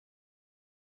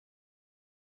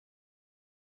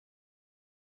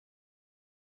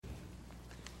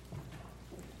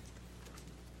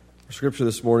Scripture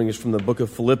this morning is from the book of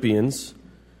Philippians,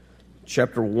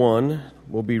 chapter 1.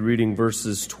 We'll be reading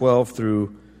verses 12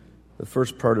 through the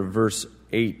first part of verse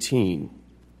 18.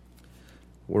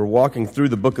 We're walking through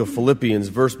the book of Philippians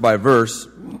verse by verse,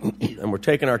 and we're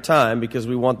taking our time because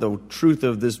we want the truth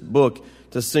of this book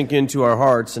to sink into our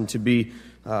hearts and to be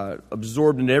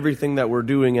absorbed in everything that we're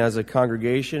doing as a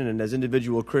congregation and as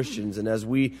individual Christians. And as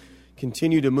we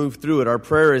continue to move through it, our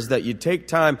prayer is that you take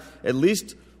time at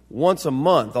least once a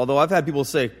month, although I've had people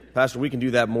say, Pastor, we can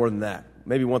do that more than that,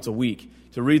 maybe once a week,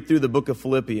 to read through the book of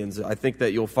Philippians. I think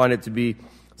that you'll find it to be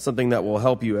something that will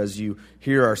help you as you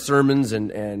hear our sermons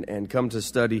and come to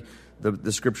study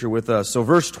the Scripture with us. So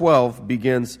verse 12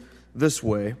 begins this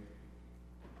way.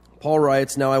 Paul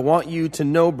writes, "Now I want you to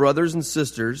know, brothers and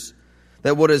sisters,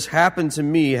 that what has happened to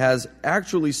me has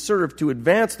actually served to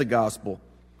advance the gospel.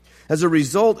 As a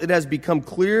result, it has become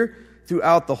clear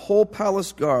throughout the whole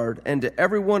palace guard and to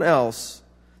everyone else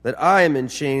that I am in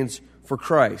chains for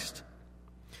Christ.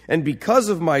 And because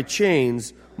of my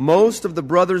chains, most of the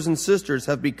brothers and sisters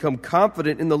have become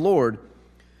confident in the Lord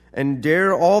and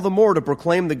dare all the more to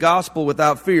proclaim the gospel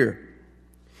without fear.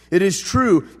 It is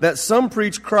true that some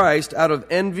preach Christ out of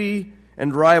envy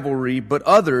and rivalry, but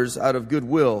others out of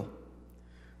goodwill.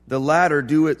 The latter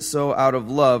do it so out of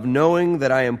love, knowing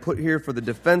that I am put here for the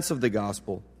defense of the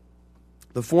gospel.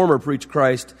 The former preach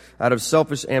Christ out of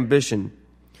selfish ambition,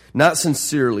 not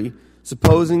sincerely,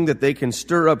 supposing that they can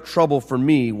stir up trouble for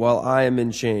me while I am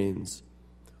in chains.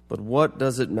 But what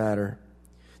does it matter?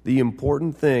 The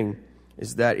important thing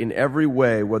is that in every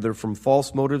way, whether from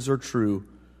false motives or true,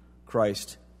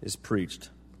 Christ is preached."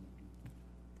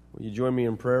 Will you join me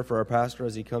in prayer for our pastor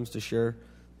as he comes to share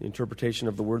the interpretation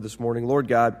of the word this morning? Lord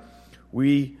God,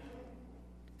 we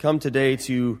come today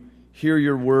to hear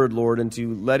your word, Lord, and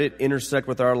to let it intersect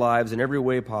with our lives in every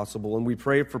way possible. And we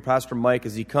pray for Pastor Mike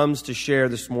as he comes to share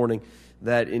this morning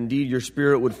that indeed your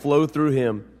Spirit would flow through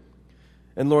him.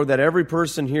 And Lord, that every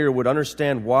person here would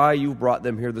understand why you brought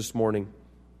them here this morning,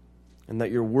 and that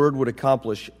your word would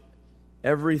accomplish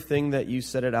everything that you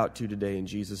set it out to today. In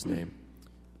Jesus' name,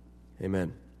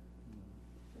 amen.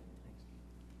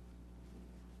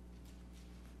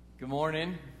 Good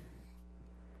morning.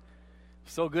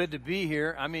 So good to be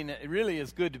here. I mean, it really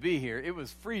is good to be here. It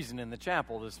was freezing in the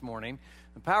chapel this morning.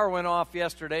 The power went off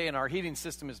yesterday, and our heating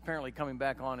system is apparently coming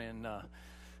back on in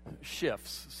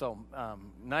shifts. So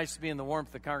nice to be in the warmth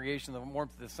of the congregation, the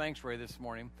warmth of the sanctuary this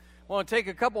morning. I want to take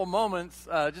a couple of moments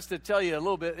just to tell you a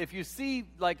little bit. If you see,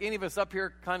 like any of us up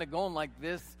here kind of going like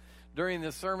this during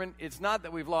this sermon, it's not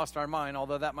that we've lost our mind,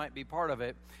 although that might be part of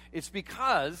it. It's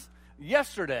because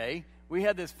yesterday we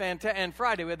had this and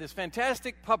Friday we had this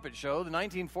fantastic puppet show. The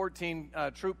 1914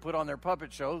 troupe put on their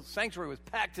puppet show. Sanctuary was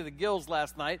packed to the gills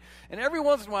last night. And every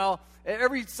once in a while,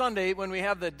 every Sunday when we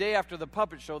have the day after the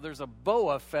puppet show, there's a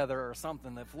boa feather or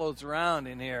something that floats around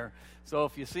in here. So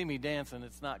if you see me dancing,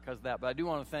 it's not because of that. But I do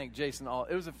want to thank Jason.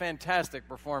 It was a fantastic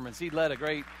performance. He led a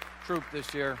great troupe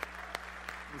this year.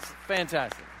 It was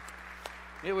fantastic.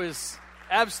 It was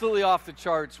absolutely off the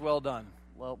charts. Well done.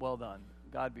 Well done.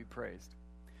 God be praised.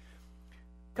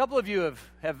 A couple of you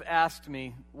have asked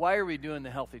me, why are we doing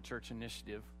the Healthy Church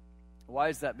Initiative? Why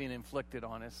is that being inflicted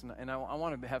on us? And I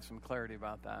want to have some clarity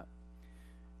about that.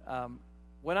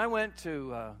 When I went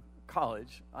to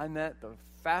college, I met the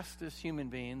fastest human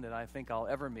being that I think I'll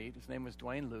ever meet. His name was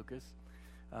Dwayne Lucas.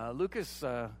 Lucas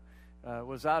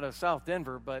was out of South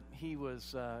Denver, but he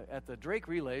was at the Drake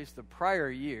Relays the prior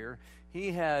year.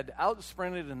 He had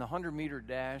out-sprinted in the 100-meter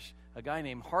dash a guy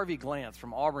named Harvey Glantz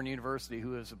from Auburn University, who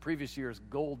was the previous year's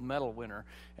gold medal winner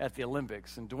at the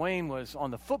Olympics. And Dwayne was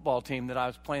on the football team that I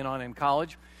was playing on in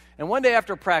college. And one day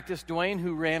after practice, Dwayne,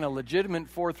 who ran a legitimate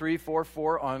 4.3,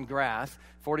 4.4 on grass,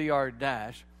 40-yard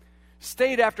dash,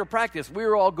 stayed after practice. We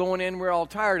were all going in, we were all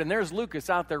tired, and there's Lucas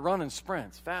out there running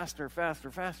sprints, faster,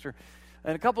 faster, faster.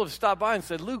 And a couple of us stopped by and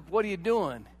said, "Luke, what are you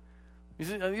doing?" He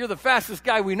said, "You're the fastest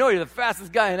guy we know. You're the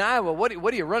fastest guy in Iowa. What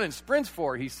are you running sprints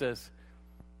for?" He says,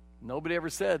 "Nobody ever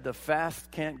said the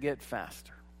fast can't get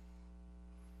faster."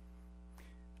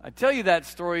 I tell you that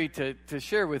story to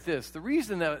share with this. The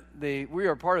reason that we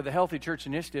are part of the Healthy Church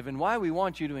Initiative and why we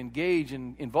want you to engage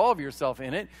and involve yourself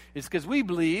in it is because we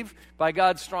believe, by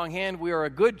God's strong hand, we are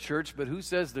a good church, but who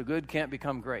says the good can't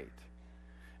become great?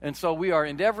 And so we are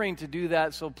endeavoring to do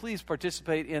that, so please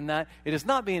participate in that. It is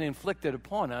not being inflicted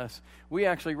upon us. We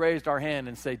actually raised our hand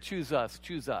and say, choose us,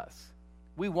 choose us.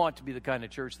 We want to be the kind of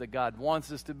church that God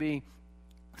wants us to be,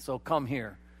 so come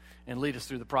here and lead us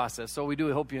through the process. So we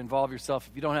do hope you involve yourself.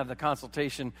 If you don't have the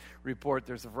consultation report,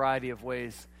 there's a variety of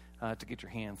ways to get your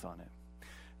hands on it.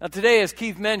 Now today, as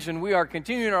Keith mentioned, we are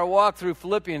continuing our walk through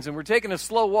Philippians, and we're taking a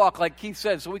slow walk, like Keith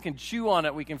said, so we can chew on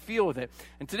it, we can feel with it.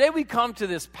 And today we come to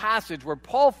this passage where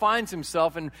Paul finds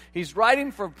himself, and he's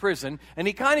writing from prison, and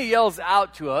he kind of yells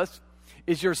out to us,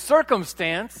 is your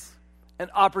circumstance an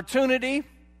opportunity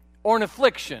or an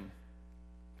affliction?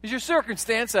 Is your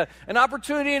circumstance an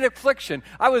opportunity and affliction?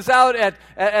 I was out at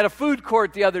a food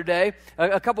court the other day,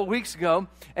 a couple weeks ago,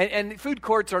 and food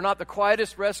courts are not the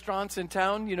quietest restaurants in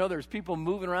town. You know, there's people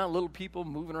moving around, little people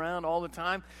moving around all the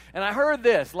time. And I heard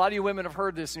this. A lot of you women have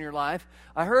heard this in your life.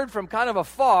 I heard from kind of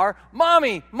afar,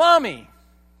 "Mommy, Mommy."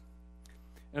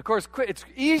 And of course, it's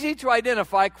easy to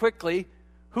identify quickly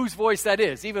whose voice that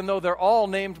is, even though they're all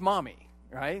named Mommy,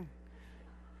 right?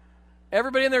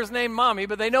 Everybody in there is named Mommy,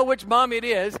 but they know which Mommy it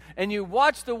is. And you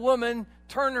watch the woman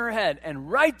turn her head.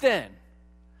 And right then,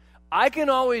 I can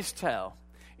always tell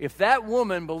if that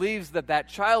woman believes that that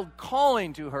child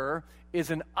calling to her is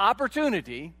an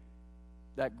opportunity,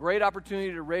 that great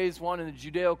opportunity to raise one in the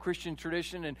Judeo-Christian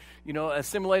tradition and, you know,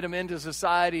 assimilate them into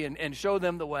society and show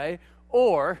them the way,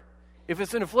 or if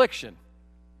it's an affliction.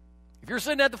 If you're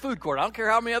sitting at the food court, I don't care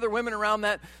how many other women around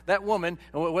that woman,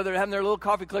 whether they're having their little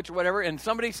coffee clutch or whatever, and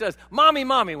somebody says, "Mommy,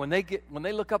 Mommy," when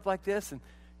they look up like this and,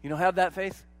 you know, have that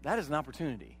face, that is an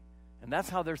opportunity. And that's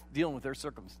how they're dealing with their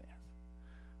circumstance.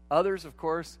 Others, of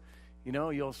course, you know,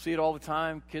 you'll see it all the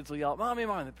time. Kids will yell, "Mommy,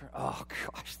 Mommy." Oh,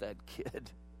 gosh, that kid.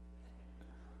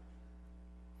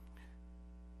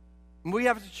 And we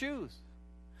have to choose.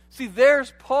 See,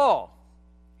 there's Paul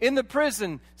in the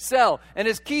prison cell. And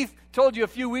as Keith told you a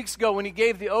few weeks ago when he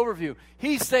gave the overview,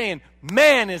 he's saying,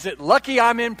 "Man, is it lucky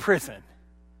I'm in prison.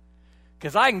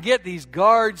 Because I can get these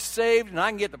guards saved and I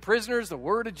can get the prisoners the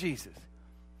word of Jesus."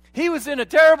 He was in a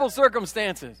terrible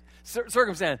circumstance.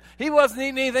 He wasn't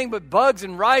eating anything but bugs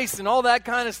and rice and all that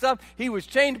kind of stuff. He was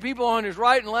chained to people on his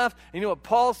right and left. And you know what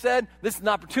Paul said? "This is an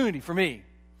opportunity for me.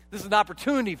 This is an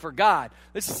opportunity for God.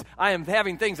 I am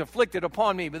having things afflicted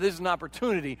upon me, but this is an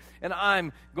opportunity, and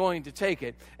I'm going to take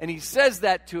it." And he says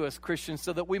that to us, Christians,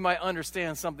 so that we might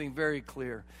understand something very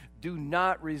clear. Do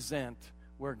not resent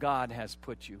where God has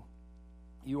put you.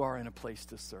 You are in a place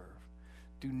to serve.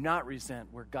 Do not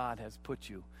resent where God has put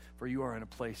you, for you are in a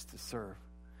place to serve.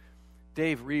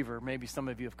 Dave Reaver, maybe some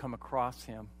of you have come across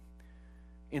him,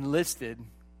 enlisted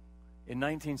in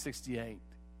 1968.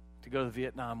 To go to the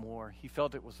Vietnam War. He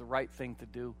felt it was the right thing to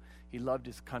do. He loved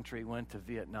his country, went to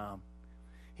Vietnam.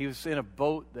 He was in a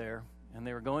boat there, and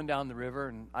they were going down the river,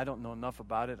 and I don't know enough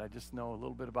about it. I just know a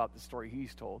little bit about the story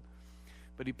he's told.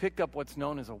 But he picked up what's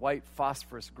known as a white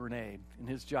phosphorus grenade, and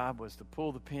his job was to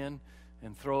pull the pin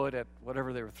and throw it at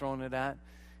whatever they were throwing it at.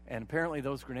 And apparently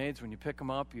those grenades, when you pick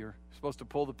them up, you're supposed to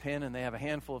pull the pin, and they have a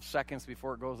handful of seconds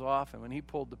before it goes off. And when he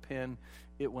pulled the pin,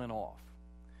 it went off.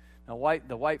 Now,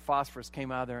 the white phosphorus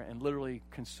came out of there and literally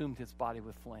consumed his body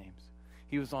with flames.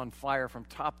 He was on fire from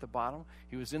top to bottom.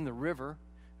 He was in the river.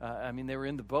 They were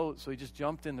in the boat, so he just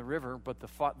jumped in the river, but the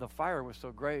fire was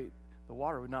so great, the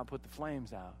water would not put the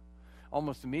flames out.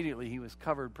 Almost immediately, he was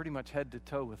covered pretty much head to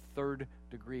toe with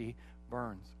third-degree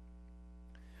burns.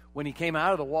 When he came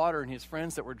out of the water and his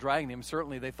friends that were dragging him,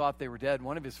 certainly they thought they were dead.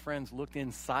 One of his friends looked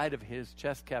inside of his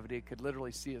chest cavity, could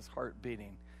literally see his heart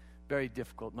beating. Very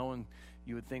difficult. No one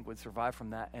you would think would survive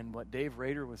from that. And what Dave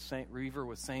Reaver was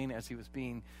saying as he was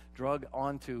being dragged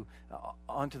onto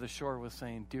the shore was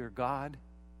saying, "Dear God,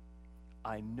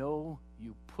 I know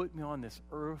you put me on this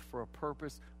earth for a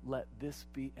purpose. Let this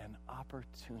be an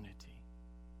opportunity."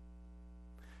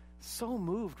 So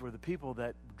moved were the people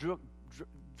that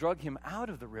drug him out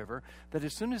of the river that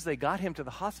as soon as they got him to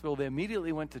the hospital, they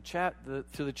immediately went to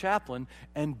the chaplain,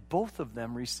 and both of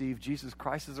them received Jesus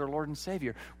Christ as their Lord and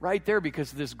Savior right there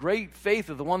because of this great faith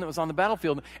of the one that was on the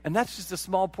battlefield. And that's just a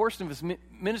small portion of his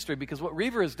ministry, because what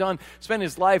Reaver has done, spent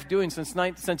his life doing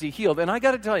since he healed. And I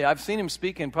got to tell you, I've seen him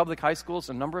speak in public high schools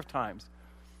a number of times.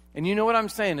 And you know what I'm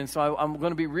saying, and so I'm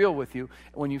going to be real with you.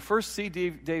 When you first see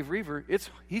Dave Reaver,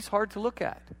 he's hard to look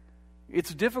at.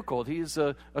 It's difficult. He's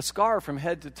a scar from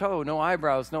head to toe, no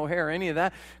eyebrows, no hair, any of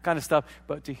that kind of stuff.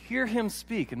 But to hear him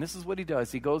speak, and this is what he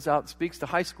does, he goes out and speaks to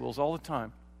high schools all the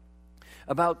time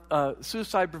about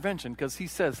suicide prevention, because he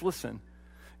says, "Listen,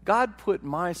 God put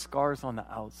my scars on the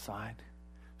outside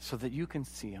so that you can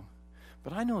see them.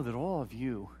 But I know that all of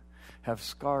you have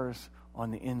scars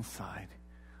on the inside.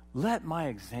 Let my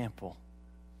example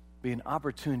be an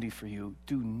opportunity for you.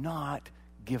 Do not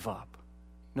give up,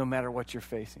 no matter what you're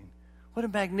facing." What a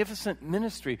magnificent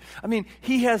ministry. I mean,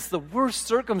 he has the worst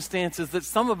circumstances that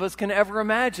some of us can ever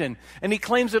imagine, and he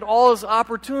claims it all as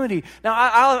opportunity. Now,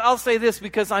 I'll say this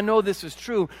because I know this is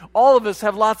true. All of us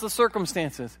have lots of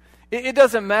circumstances. It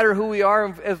doesn't matter who we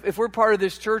are. If we're part of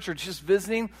this church or just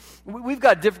visiting, we've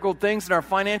got difficult things in our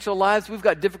financial lives. We've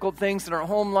got difficult things in our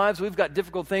home lives. We've got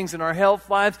difficult things in our health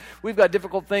lives. We've got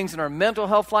difficult things in our mental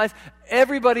health lives.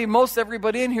 Most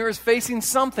everybody in here is facing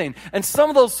something. And some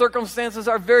of those circumstances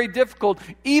are very difficult,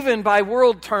 even by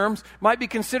world terms, might be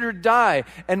considered dire.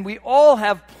 And we all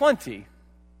have plenty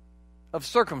of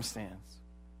circumstance.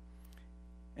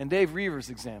 And Dave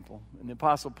Reaver's example, and the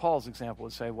Apostle Paul's example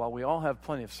would say, while we all have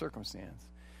plenty of circumstance,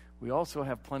 we also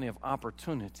have plenty of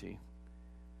opportunity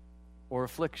or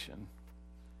affliction,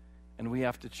 and we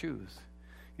have to choose.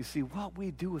 You see, what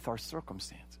we do with our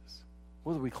circumstances,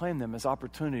 whether we claim them as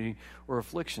opportunity or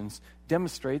afflictions,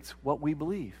 demonstrates what we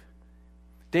believe.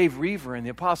 Dave Reaver and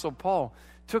the Apostle Paul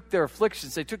took their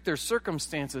afflictions, they took their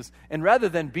circumstances, and rather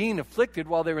than being afflicted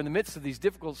while they were in the midst of these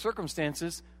difficult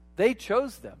circumstances, they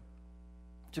chose them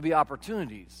to be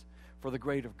opportunities for the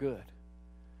greater good.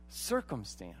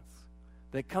 Circumstance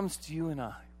that comes to you and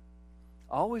I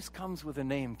always comes with a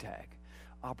name tag,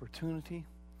 opportunity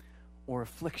or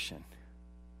affliction.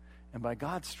 And by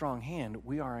God's strong hand,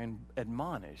 we are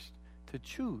admonished to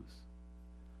choose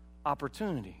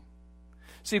opportunity.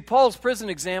 See, Paul's prison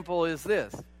example is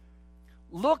this.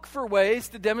 Look for ways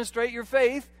to demonstrate your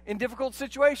faith in difficult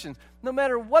situations. No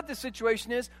matter what the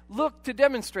situation is, look to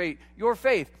demonstrate your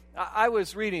faith. I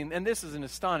was reading, and this is an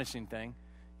astonishing thing.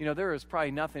 You know, there is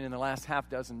probably nothing in the last half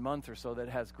dozen months or so that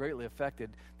has greatly affected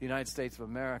the United States of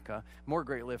America, more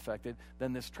greatly affected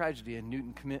than this tragedy in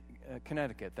Newton,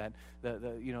 Connecticut, that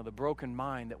the broken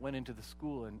mine that went into the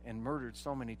school and murdered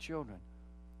so many children.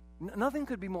 Nothing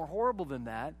could be more horrible than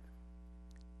that.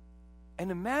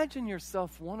 And imagine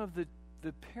yourself one of the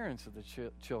parents of the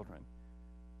children.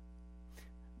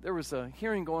 There was a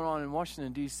hearing going on in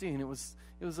Washington, D.C., and it was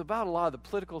about a lot of the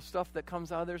political stuff that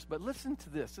comes out of there. But listen to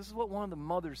this. This is what one of the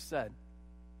mothers said.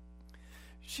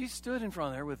 She stood in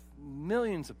front of there with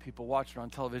millions of people watching her on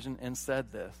television and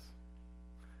said this.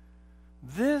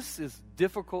 This is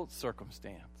difficult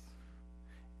circumstance,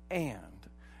 and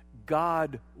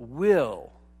God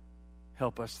will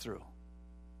help us through.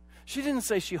 She didn't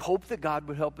say she hoped that God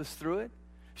would help us through it.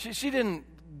 She didn't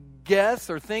guess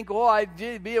or think,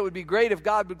 it would be great if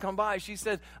God would come by. She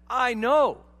said, I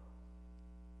know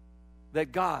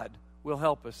that God will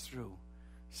help us through.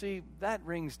 See, that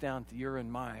rings down to your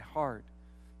and my heart.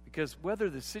 Because whether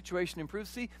the situation improves,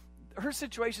 see, her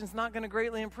situation's not going to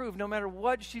greatly improve no matter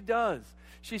what she does.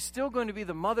 She's still going to be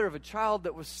the mother of a child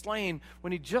that was slain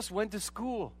when he just went to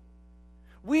school.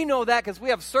 We know that because we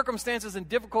have circumstances and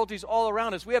difficulties all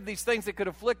around us. We have these things that could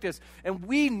afflict us. And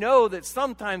we know that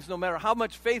sometimes, no matter how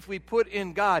much faith we put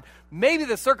in God, maybe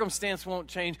the circumstance won't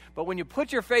change. But when you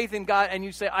put your faith in God and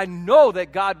you say, I know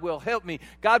that God will help me,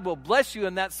 God will bless you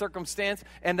in that circumstance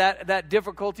and that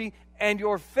difficulty, and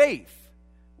your faith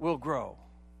will grow.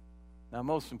 Now,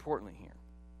 most importantly here,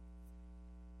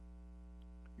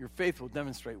 your faith will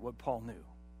demonstrate what Paul knew,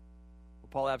 what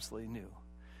Paul absolutely knew.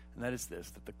 And that is this,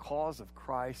 that the cause of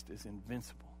Christ is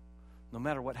invincible, no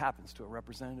matter what happens to a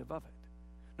representative of it.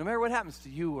 No matter what happens to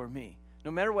you or me,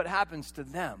 no matter what happens to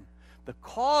them, the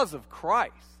cause of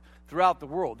Christ throughout the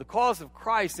world, the cause of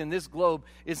Christ in this globe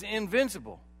is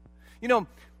invincible. You know,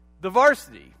 the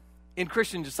varsity in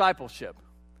Christian discipleship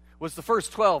was the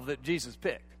first 12 that Jesus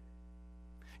picked.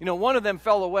 You know, one of them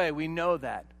fell away, we know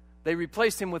that. They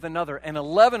replaced him with another, and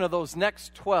 11 of those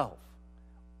next 12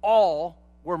 all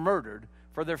were murdered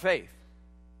for their faith.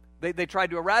 They tried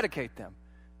to eradicate them.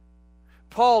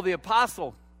 Paul, the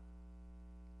apostle,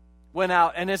 went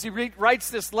out, and as he writes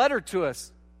this letter to us,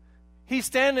 he's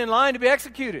standing in line to be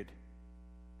executed.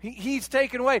 He's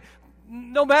taken away.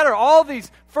 No matter all these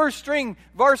first-string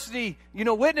varsity,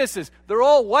 witnesses, they're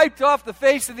all wiped off the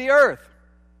face of the earth.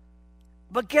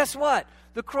 But guess what?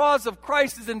 The cause of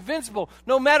Christ is invincible,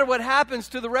 no matter what happens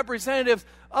to the representatives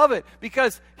of it,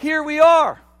 because here we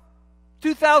are.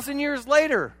 2,000 years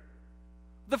later,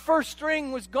 the first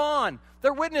string was gone.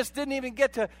 Their witness didn't even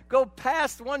get to go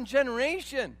past one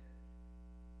generation.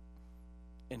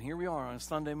 And here we are on a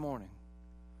Sunday morning.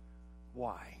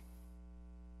 Why?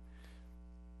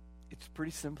 It's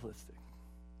pretty simplistic.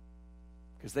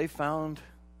 Because they found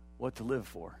what to live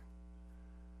for.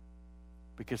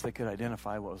 Because they could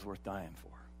identify what was worth dying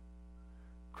for.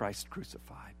 Christ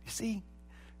crucified. You see,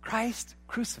 Christ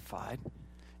crucified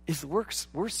is the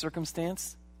worst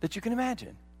circumstance that you can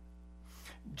imagine.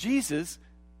 Jesus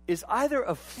is either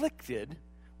afflicted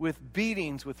with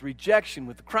beatings, with rejection,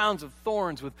 with crowns of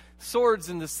thorns, with swords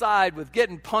in the side, with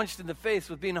getting punched in the face,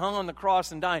 with being hung on the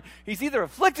cross and dying. He's either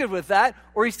afflicted with that,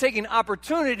 or he's taking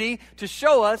opportunity to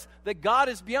show us that God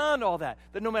is beyond all that.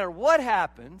 That no matter what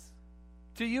happens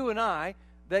to you and I,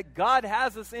 that God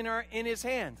has us in His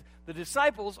hands. The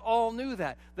disciples all knew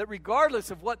that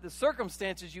regardless of what the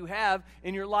circumstances you have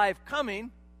in your life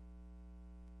coming,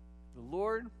 the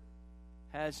Lord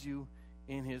has you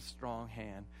in His strong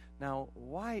hand. Now,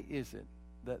 why is it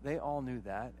that they all knew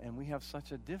that, and we have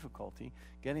such a difficulty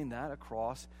getting that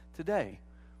across today?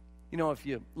 You know, if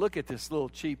you look at this little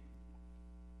cheap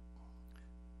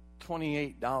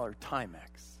 $28 Timex,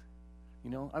 you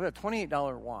know, I've got a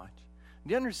 $28 watch.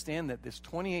 Do you understand that this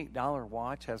 $28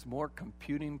 watch has more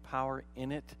computing power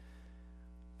in it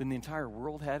than the entire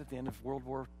world had at the end of World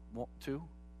War II?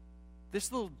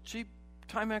 This little cheap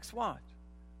Timex watch.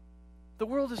 The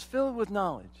world is filled with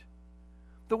knowledge.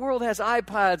 The world has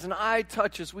iPads and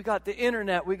iTouches. We got the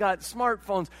internet. We got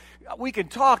smartphones. We can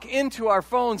talk into our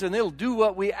phones and they'll do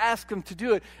what we ask them to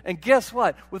do it. And guess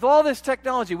what? With all this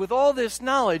technology, with all this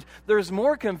knowledge, there's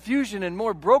more confusion and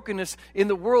more brokenness in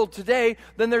the world today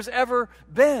than there's ever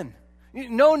been.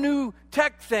 No new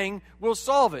tech thing will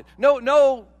solve it. No,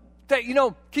 you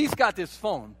know, Keith's got this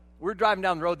phone. We were driving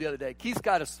down the road the other day. Keith's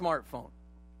got a smartphone.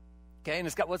 Okay, and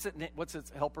it's got, what's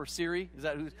its helper, Siri? Is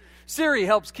that who? Siri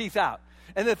helps Keith out.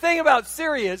 And the thing about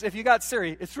Siri is, if you got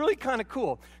Siri, it's really kind of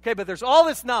cool. Okay, but there's all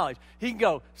this knowledge. He can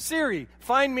go, Siri,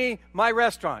 find me my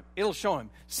restaurant. It'll show him.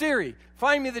 Siri,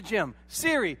 find me the gym.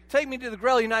 Siri, take me to the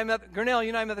Grinnell United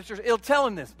Methodist Church. It'll tell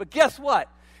him this. But guess what?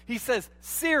 He says,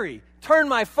 Siri, turn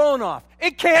my phone off.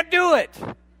 It can't do it.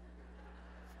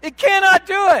 It cannot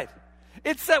do it.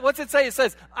 What's it say? It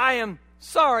says, I am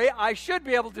sorry, I should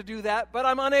be able to do that, but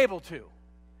I'm unable to.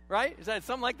 Right? Is that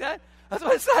something like that? That's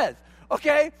what it says.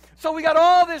 Okay? So we got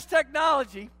all this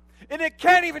technology, and it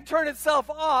can't even turn itself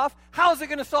off. How's it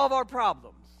going to solve our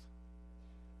problems?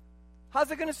 How's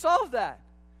it going to solve that?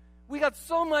 We got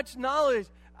so much knowledge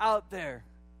out there,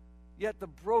 yet the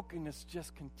brokenness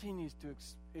just continues to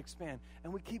expand.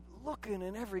 And we keep looking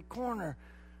in every corner,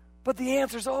 but the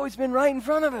answer's always been right in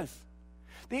front of us.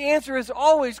 The answer is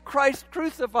always Christ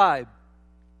crucified.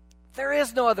 There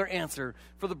is no other answer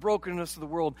for the brokenness of the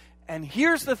world. And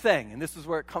here's the thing, and this is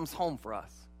where it comes home for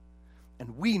us.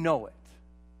 And we know it.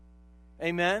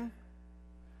 Amen?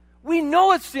 We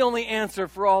know it's the only answer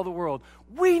for all the world.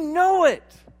 We know it.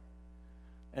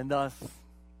 And thus,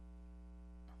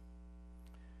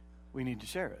 we need to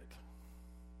share it.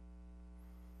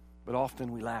 But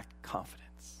often we lack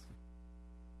confidence.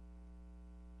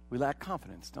 We lack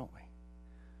confidence, don't we?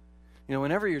 You know,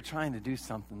 whenever you're trying to do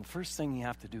something, the first thing you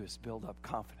have to do is build up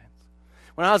confidence.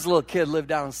 When I was a little kid, lived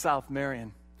down in South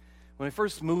Marion. When I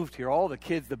first moved here, all the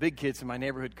kids, the big kids in my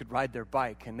neighborhood could ride their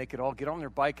bike, and they could all get on their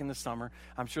bike in the summer.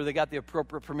 I'm sure they got the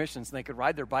appropriate permissions, and they could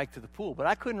ride their bike to the pool. But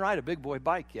I couldn't ride a big boy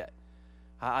bike yet.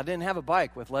 I didn't have a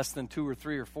bike with less than 2 or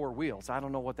 3 or 4 wheels. I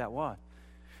don't know what that was.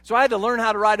 So I had to learn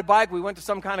how to ride a bike. We went to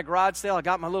some kind of garage sale. I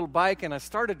got my little bike, and I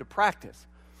started to practice.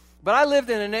 But I lived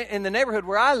in the neighborhood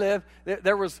where I lived.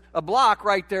 There was a block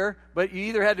right there, but you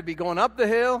either had to be going up the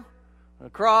hill,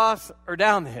 across, or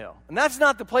down the hill. And that's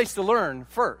not the place to learn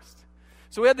first.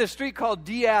 So we had this street called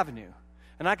D Avenue.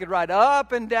 And I could ride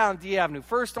up and down D Avenue.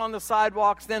 First on the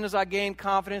sidewalks, then as I gained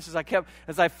confidence,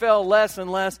 as I fell less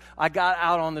and less, I got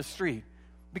out on the street.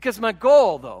 Because my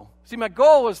goal, though, my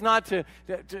goal was not to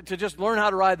just learn how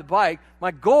to ride the bike.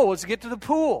 My goal was to get to the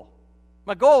pool.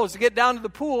 My goal was to get down to the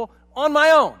pool on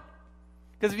my own.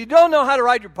 Because if you don't know how to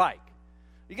ride your bike,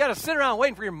 you got to sit around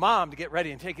waiting for your mom to get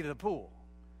ready and take you to the pool.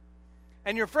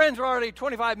 And your friends are already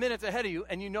 25 minutes ahead of you,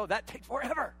 and you know that takes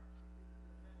forever.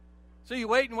 So you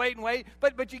wait and wait and wait,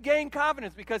 but you gain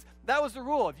confidence because that was the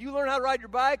rule. If you learn how to ride your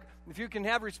bike, if you can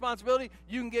have responsibility,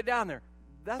 you can get down there.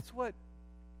 That's what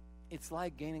it's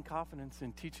like, gaining confidence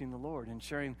in teaching the Lord and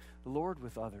sharing the Lord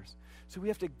with others. So we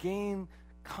have to gain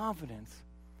confidence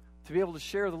to be able to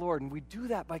share the Lord. And we do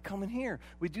that by coming here.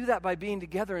 We do that by being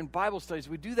together in Bible studies.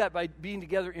 We do that by being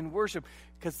together in worship.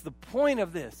 Because the point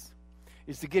of this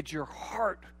is to get your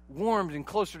heart warmed and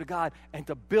closer to God and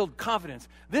to build confidence.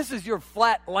 This is your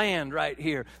flat land right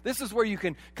here. This is where you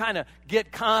can kind of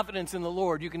get confidence in the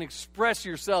Lord. You can express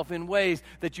yourself in ways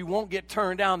that you won't get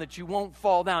turned down, that you won't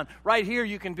fall down. Right here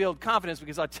you can build confidence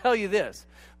because I'll tell you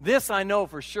this I know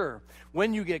for sure.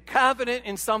 When you get confident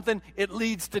in something, it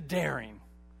leads to daring.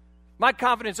 My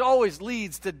confidence always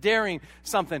leads to daring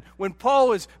something. When Paul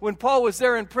was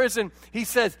there in prison, he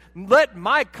says, let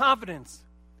my confidence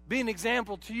be an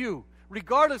example to you.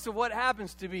 Regardless of what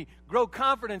happens to me, grow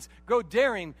confidence, grow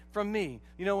daring from me.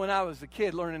 You know, when I was a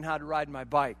kid learning how to ride my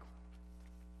bike,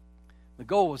 the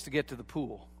goal was to get to the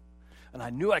pool. And I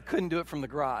knew I couldn't do it from the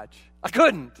garage. I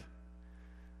couldn't.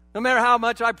 No matter how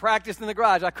much I practiced in the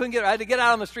garage, I had to get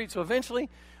out on the street. So eventually,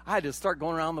 I had to start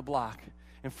going around the block.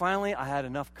 And finally, I had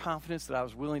enough confidence that I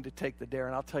was willing to take the dare.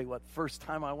 And I'll tell you what, first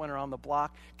time I went around the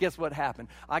block, guess what happened?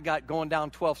 I got going down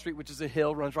 12th Street, which is a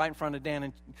hill, runs right in front of Dan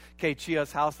and Kay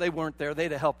Chia's house. They weren't there.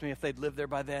 They'd have helped me if they'd lived there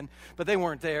by then, but they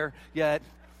weren't there yet.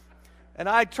 And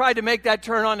I tried to make that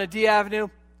turn onto D Avenue,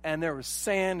 and there was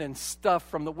sand and stuff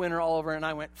from the winter all over, and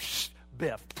I went,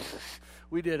 biff.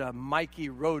 We did a Mikey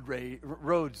road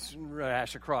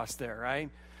rash across there,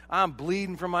 right? I'm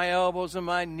bleeding from my elbows and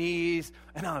my knees,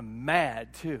 and I'm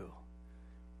mad too.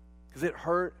 Because it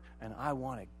hurt, and I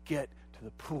want to get to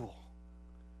the pool.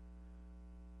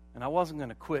 And I wasn't going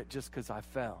to quit just because I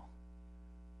fell.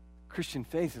 Christian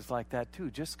faith is like that too.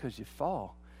 Just because you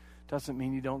fall doesn't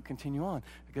mean you don't continue on.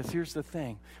 Because here's the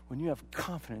thing. When you have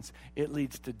confidence, it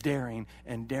leads to daring,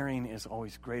 and daring is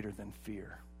always greater than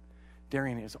fear.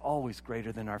 Daring is always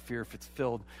greater than our fear if it's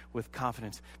filled with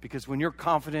confidence. Because when you're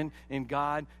confident in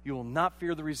God, you will not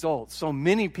fear the results. So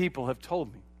many people have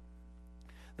told me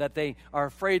that they are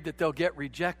afraid that they'll get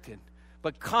rejected.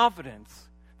 But confidence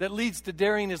that leads to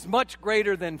daring is much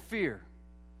greater than fear.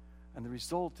 And the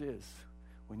result is,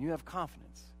 when you have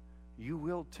confidence, you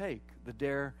will take the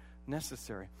dare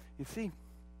necessary. You see,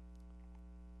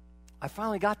 I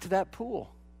finally got to that pool.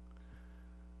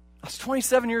 I was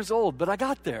 27 years old, but I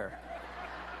got there.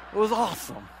 It was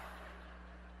awesome.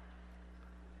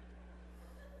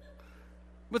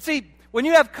 But see, when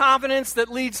you have confidence that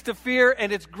leads to fear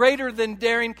and it's greater than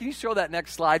daring, can you show that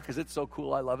next slide because it's so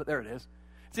cool, I love it. There it is.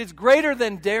 See, it's greater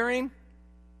than daring.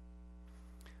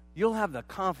 You'll have the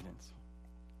confidence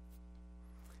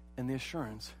and the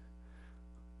assurance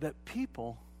that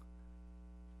people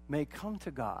may come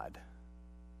to God,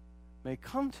 may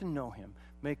come to know Him,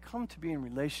 may come to be in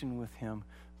relation with Him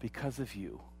because of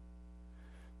you.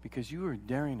 Because you are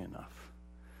daring enough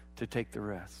to take the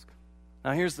risk.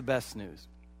 Now here's the best news.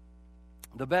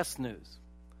 The best news,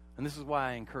 and this is why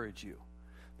I encourage you.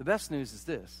 The best news is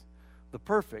this. The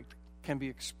perfect can be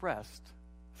expressed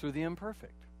through the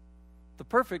imperfect. The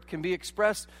perfect can be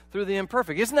expressed through the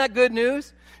imperfect. Isn't that good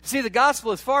news? See, the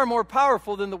gospel is far more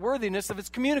powerful than the worthiness of its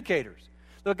communicators.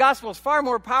 The gospel is far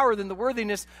more power than the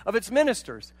worthiness of its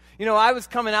ministers. You know, I was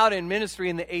coming out in ministry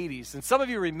in the 80s, and some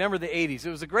of you remember the 80s. It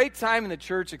was a great time in the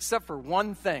church except for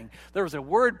one thing. There was a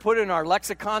word put in our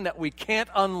lexicon that we can't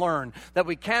unlearn, that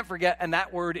we can't forget, and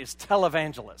that word is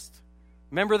televangelist.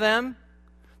 Remember them?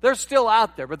 They're still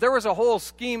out there, but there was a whole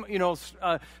scheme,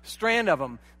 strand of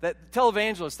them, that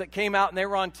televangelists that came out and they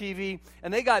were on TV,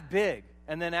 and they got big.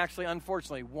 And then actually,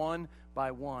 unfortunately, one by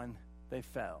one, they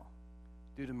fell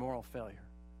due to moral failure,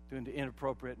 due to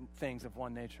inappropriate things of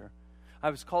one nature. I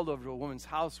was called over to a woman's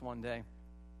house one day.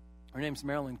 Her name's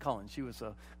Marilyn Cullen. She was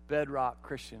a bedrock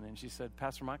Christian, and she said,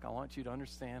 Pastor Mike, I want you to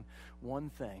understand one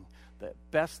thing. The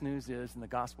best news is in the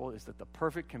gospel is that the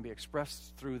perfect can be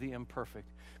expressed through the imperfect.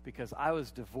 Because I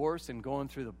was divorced and going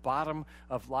through the bottom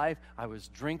of life. I was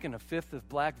drinking a fifth of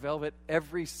Black Velvet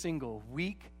every single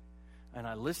week. And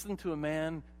I listened to a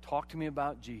man talk to me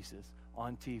about Jesus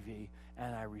on TV,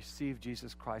 and I received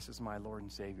Jesus Christ as my Lord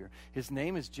and Savior. His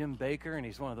name is Jim Baker, and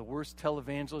he's one of the worst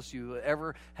televangelists you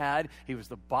ever had. He was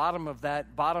the bottom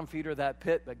feeder of that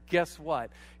pit, but guess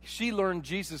what? She learned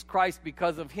Jesus Christ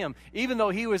because of him. Even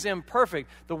though he was imperfect,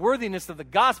 the worthiness of the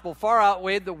gospel far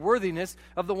outweighed the worthiness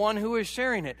of the one who is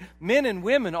sharing it. Men and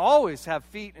women always have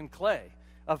feet in clay,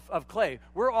 of clay.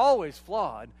 We're always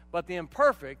flawed, but the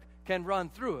imperfect can run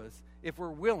through us if we're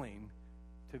willing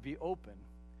to be open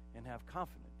and have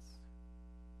confidence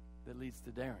that leads to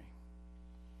daring,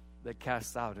 that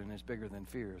casts out and is bigger than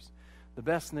fears. The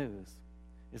best news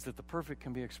is that the perfect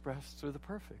can be expressed through the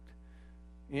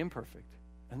imperfect,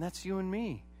 and that's you and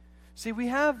me. See, we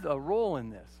have a role in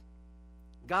this.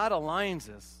 God aligns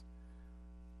us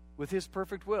with His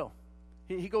perfect will.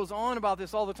 He goes on about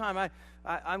this all the time.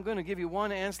 I'm going to give you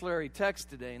one ancillary text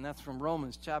today, and that's from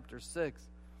Romans chapter 6.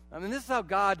 I mean, this is how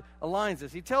God aligns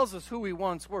us. He tells us who we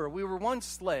once were. We were once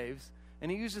slaves, and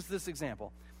He uses this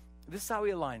example. This is how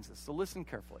He aligns us, so listen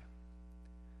carefully.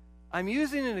 I'm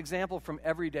using an example from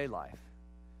everyday life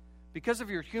because of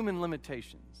your human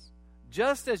limitations.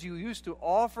 Just as you used to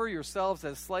offer yourselves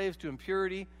as slaves to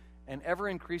impurity and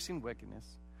ever-increasing wickedness,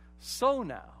 so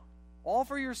now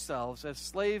offer yourselves as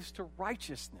slaves to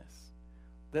righteousness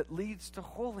that leads to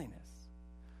holiness.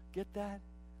 Get that?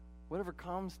 Whatever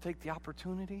comes, take the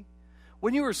opportunity.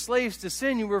 When you were slaves to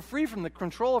sin, you were free from the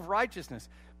control of righteousness.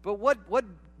 But what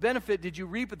benefit did you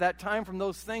reap at that time from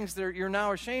those things that you're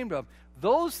now ashamed of?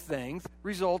 Those things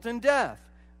result in death.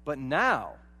 But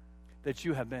now that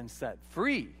you have been set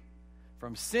free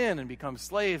from sin and become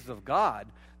slaves of God,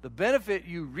 the benefit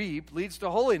you reap leads to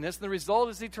holiness, and the result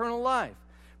is eternal life.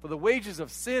 For the wages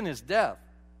of sin is death,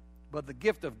 But the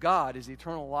gift of God is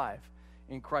eternal life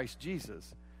in Christ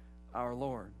Jesus, our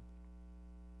Lord.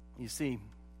 You see,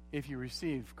 if you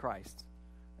receive Christ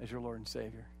as your Lord and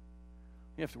Savior,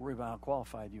 you have to worry about how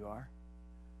qualified you are.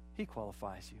 He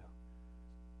qualifies you.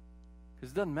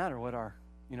 Because it doesn't matter what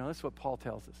that's what Paul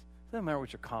tells us. It doesn't matter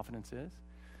what your confidence is.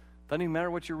 Doesn't even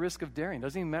matter what your risk of daring.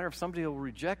 Doesn't even matter if somebody will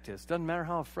reject us. Doesn't matter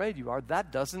how afraid you are.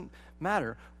 That doesn't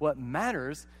matter. What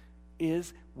matters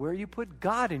is where you put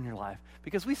God in your life.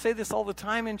 Because we say this all the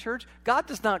time in church. God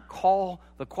does not call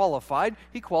the qualified.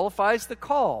 He qualifies the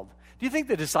called. Do you think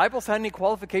the disciples had any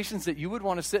qualifications that you would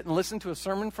want to sit and listen to a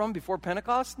sermon from before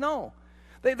Pentecost? No.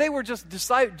 They were just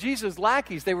Jesus'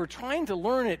 lackeys. They were trying to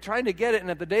learn it, trying to get it.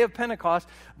 And at the day of Pentecost,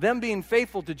 them being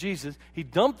faithful to Jesus, He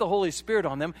dumped the Holy Spirit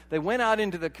on them. They went out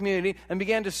into the community and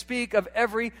began to speak of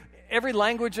every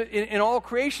language in all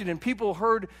creation, and people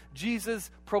heard Jesus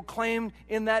proclaimed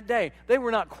in that day. They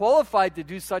were not qualified to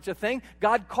do such a thing.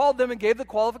 God called them and gave the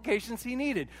qualifications He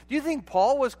needed. Do you think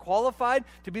Paul was qualified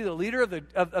to be the leader of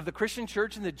the Christian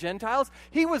church in the Gentiles?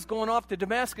 He was going off to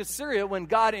Damascus, Syria when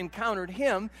God encountered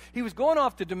him. He was going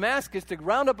off to Damascus to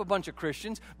round up a bunch of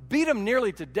Christians, beat them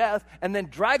nearly to death, and then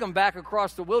drag them back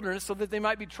across the wilderness so that they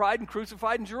might be tried and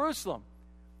crucified in Jerusalem.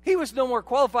 He was no more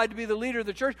qualified to be the leader of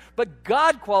the church, but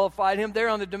God qualified him there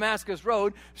on the Damascus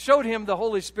road, showed him the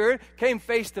Holy Spirit, came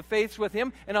face to face with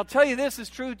him. And I'll tell you, this is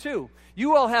true too.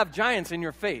 You all have giants in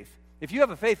your faith. If you have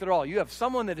a faith at all, you have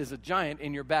someone that is a giant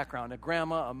in your background, a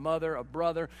grandma, a mother, a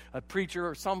brother, a preacher,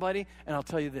 or somebody. And I'll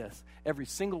tell you this, every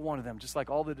single one of them, just like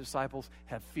all the disciples,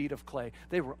 have feet of clay.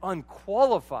 They were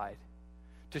unqualified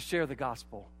to share the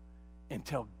gospel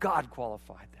until God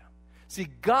qualified them. See,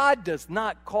 God does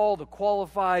not call the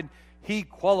qualified. He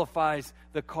qualifies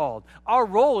the called. Our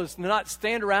role is to not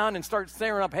stand around and start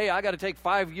staring up, hey, I got to take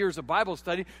 5 years of Bible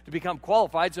study to become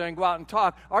qualified so I can go out and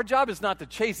talk. Our job is not to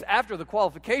chase after the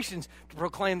qualifications to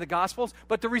proclaim the Gospels,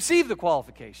 but to receive the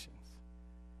qualifications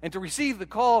and to receive the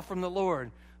call from the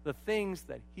Lord, the things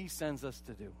that He sends us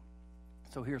to do.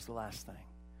 So here's the last thing.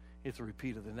 It's a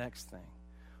repeat of the next thing.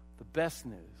 The best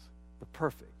news, the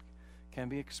perfect, can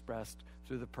be expressed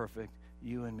through the perfect,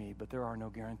 you and me, but there are no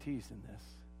guarantees in this.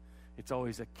 It's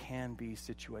always a can-be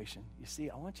situation. You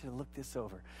see, I want you to look this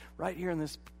over. Right here in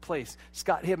this place,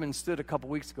 Scott Hibben stood a couple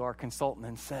weeks ago, our consultant,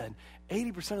 and said,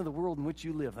 80% of the world in which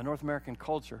you live, the North American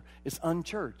culture, is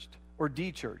unchurched or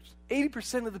de-churched.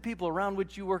 80% of the people around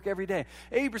which you work every day,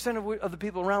 80% of the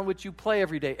people around which you play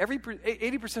every day,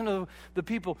 80% of the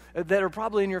people that are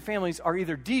probably in your families are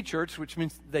either de-churched, which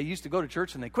means they used to go to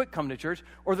church and they quit coming to church,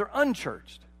 or they're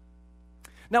unchurched.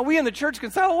 Now, we in the church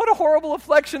can say, oh, what a horrible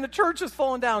affliction, the church has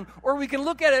fallen down. Or we can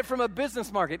look at it from a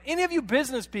business market. Any of you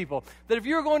business people, that if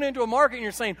you're going into a market and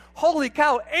you're saying, holy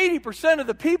cow, 80% of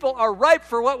the people are ripe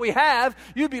for what we have,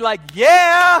 you'd be like,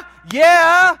 yeah,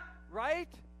 right?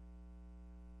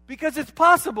 Because it's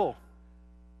possible.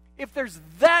 If there's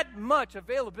that much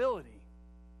availability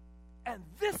and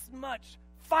this much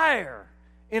fire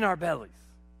in our bellies,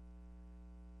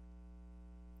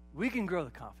 we can grow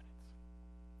the confidence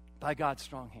by God's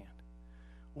strong hand.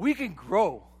 We can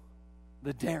grow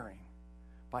the daring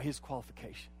by His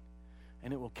qualification,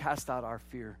 and it will cast out our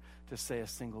fear to say a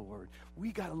single word.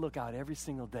 We got to look out every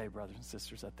single day, brothers and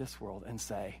sisters, at this world and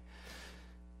say,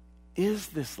 is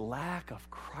this lack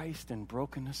of Christ and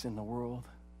brokenness in the world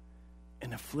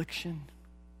an affliction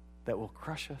that will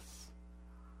crush us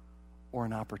or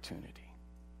an opportunity?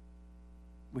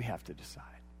 We have to decide.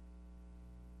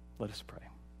 Let us pray.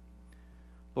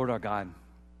 Lord our God,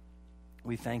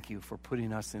 we thank You for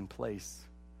putting us in place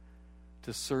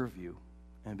to serve You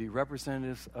and be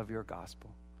representatives of Your gospel.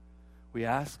 We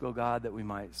ask, oh God, that we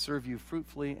might serve You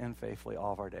fruitfully and faithfully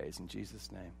all of our days. In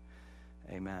Jesus' name,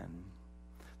 amen.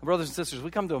 Brothers and sisters, we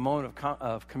come to a moment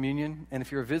of communion. And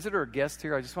if you're a visitor or guest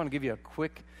here, I just want to give you a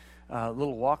quick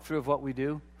little walkthrough of what we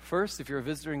do. First, if you're a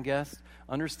visitor and guest,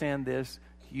 understand this.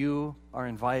 You are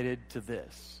invited to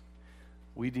this.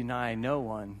 We deny no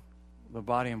one the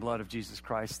body and blood of Jesus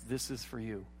Christ. This is for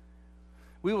you.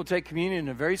 We will take communion in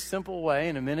a very simple way.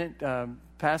 In a minute,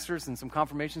 pastors and some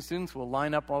confirmation students will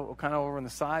line up kind of over on the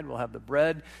side. We'll have the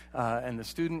bread, and the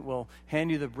student will hand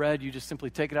you the bread. You just simply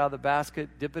take it out of the basket,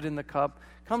 dip it in the cup,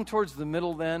 come towards the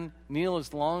middle then, kneel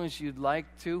as long as you'd like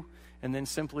to, and then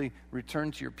simply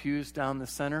return to your pews down the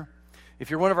center. If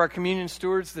you're one of our communion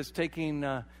stewards that's taking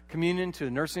communion to a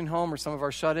nursing home or some of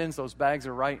our shut-ins, those bags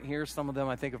are right here. Some of them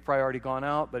I think have probably already gone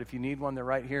out, but if you need one, they're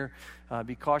right here.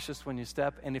 Be cautious when you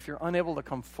step. And if you're unable to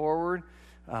come forward,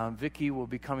 Vicki will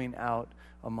be coming out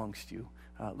amongst you.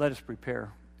 Let us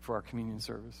prepare for our communion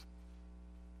service.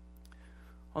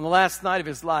 On the last night of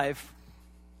His life,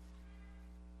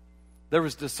 there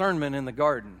was discernment in the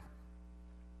garden.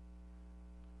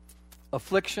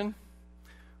 affliction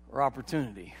or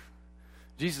opportunity.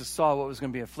 Jesus saw what was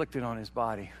going to be afflicted on his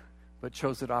body, but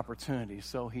chose it opportunity.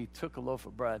 So he took a loaf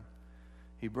of bread,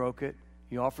 he broke it,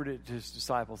 he offered it to his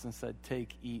disciples and said,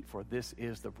 "Take, eat, for this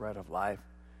is the bread of life.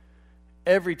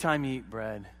 Every time you eat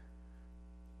bread,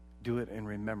 do it in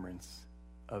remembrance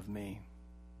of me."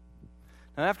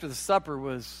 Now, after the supper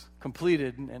was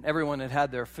completed and everyone had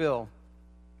had their fill,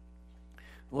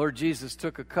 the Lord Jesus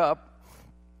took a cup,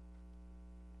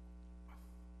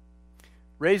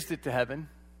 raised it to heaven,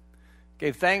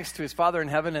 gave thanks to his Father in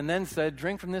heaven, and then said,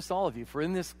 "Drink from this, all of you, for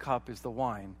in this cup is the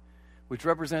wine, which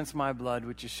represents my blood,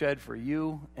 which is shed for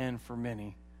you and for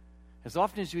many. As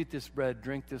often as you eat this bread,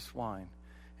 drink this wine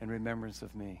in remembrance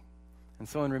of me." And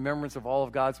so in remembrance of all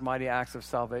of God's mighty acts of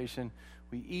salvation,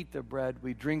 we eat the bread,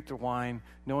 we drink the wine,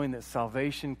 knowing that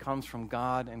salvation comes from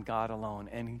God and God alone.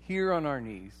 And here on our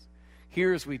knees,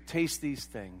 here as we taste these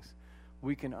things,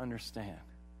 we can understand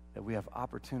that we have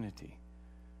opportunity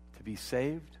to be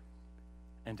saved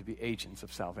and to be agents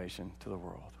of salvation to the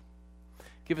world.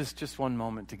 Give us just one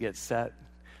moment to get set,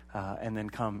 and then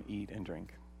come eat and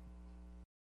drink.